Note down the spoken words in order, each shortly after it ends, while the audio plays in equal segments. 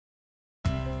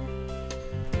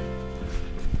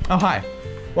Oh hi!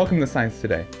 Welcome to Science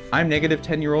Today. I'm negative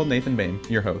 10-year-old Nathan Bain,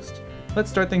 your host. Let's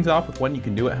start things off with one you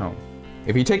can do at home.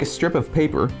 If you take a strip of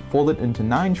paper, fold it into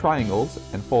 9 triangles,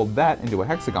 and fold that into a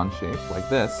hexagon shape, like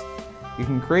this, you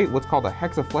can create what's called a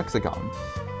hexaflexagon.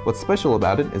 What's special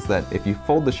about it is that if you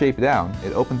fold the shape down,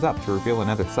 it opens up to reveal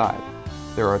another side.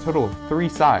 There are a total of 3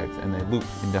 sides, and they loop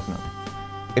indefinitely.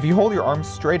 If you hold your arms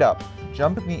straight up,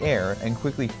 jump in the air, and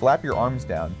quickly flap your arms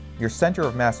down, your center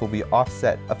of mass will be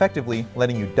offset, effectively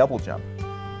letting you double jump.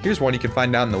 Here's one you can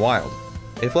find out in the wild.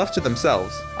 If left to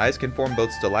themselves, eyes can form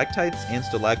both stalactites and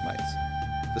stalagmites.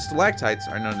 The stalactites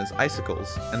are known as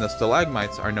icicles, and the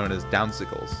stalagmites are known as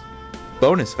downsicles.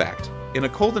 Bonus fact, in a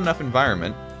cold enough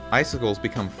environment, icicles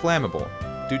become flammable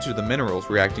due to the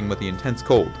minerals reacting with the intense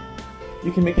cold.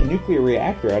 You can make a nuclear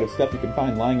reactor out of stuff you can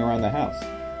find lying around the house.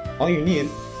 All you need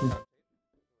is some...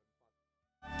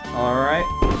 Alright,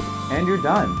 and you're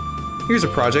done. Here's a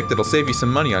project that'll save you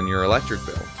some money on your electric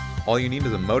bill. All you need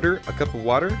is a motor, a cup of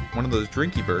water, one of those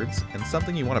drinky birds, and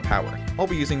something you want to power. I'll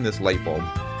be using this light bulb.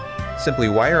 Simply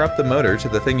wire up the motor to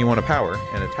the thing you want to power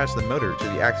and attach the motor to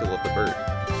the axle of the bird.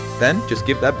 Then, just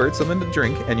give that bird something to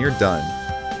drink and you're done.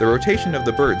 The rotation of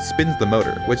the bird spins the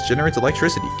motor, which generates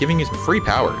electricity, giving you some free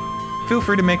power. Feel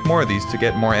free to make more of these to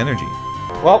get more energy.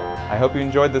 Well, I hope you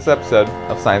enjoyed this episode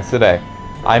of Science Today.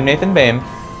 I'm Nathan Bain,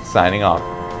 signing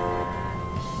off.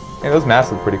 Hey, those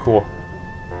masks look pretty cool.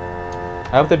 I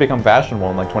hope they become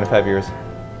fashionable in like 25 years.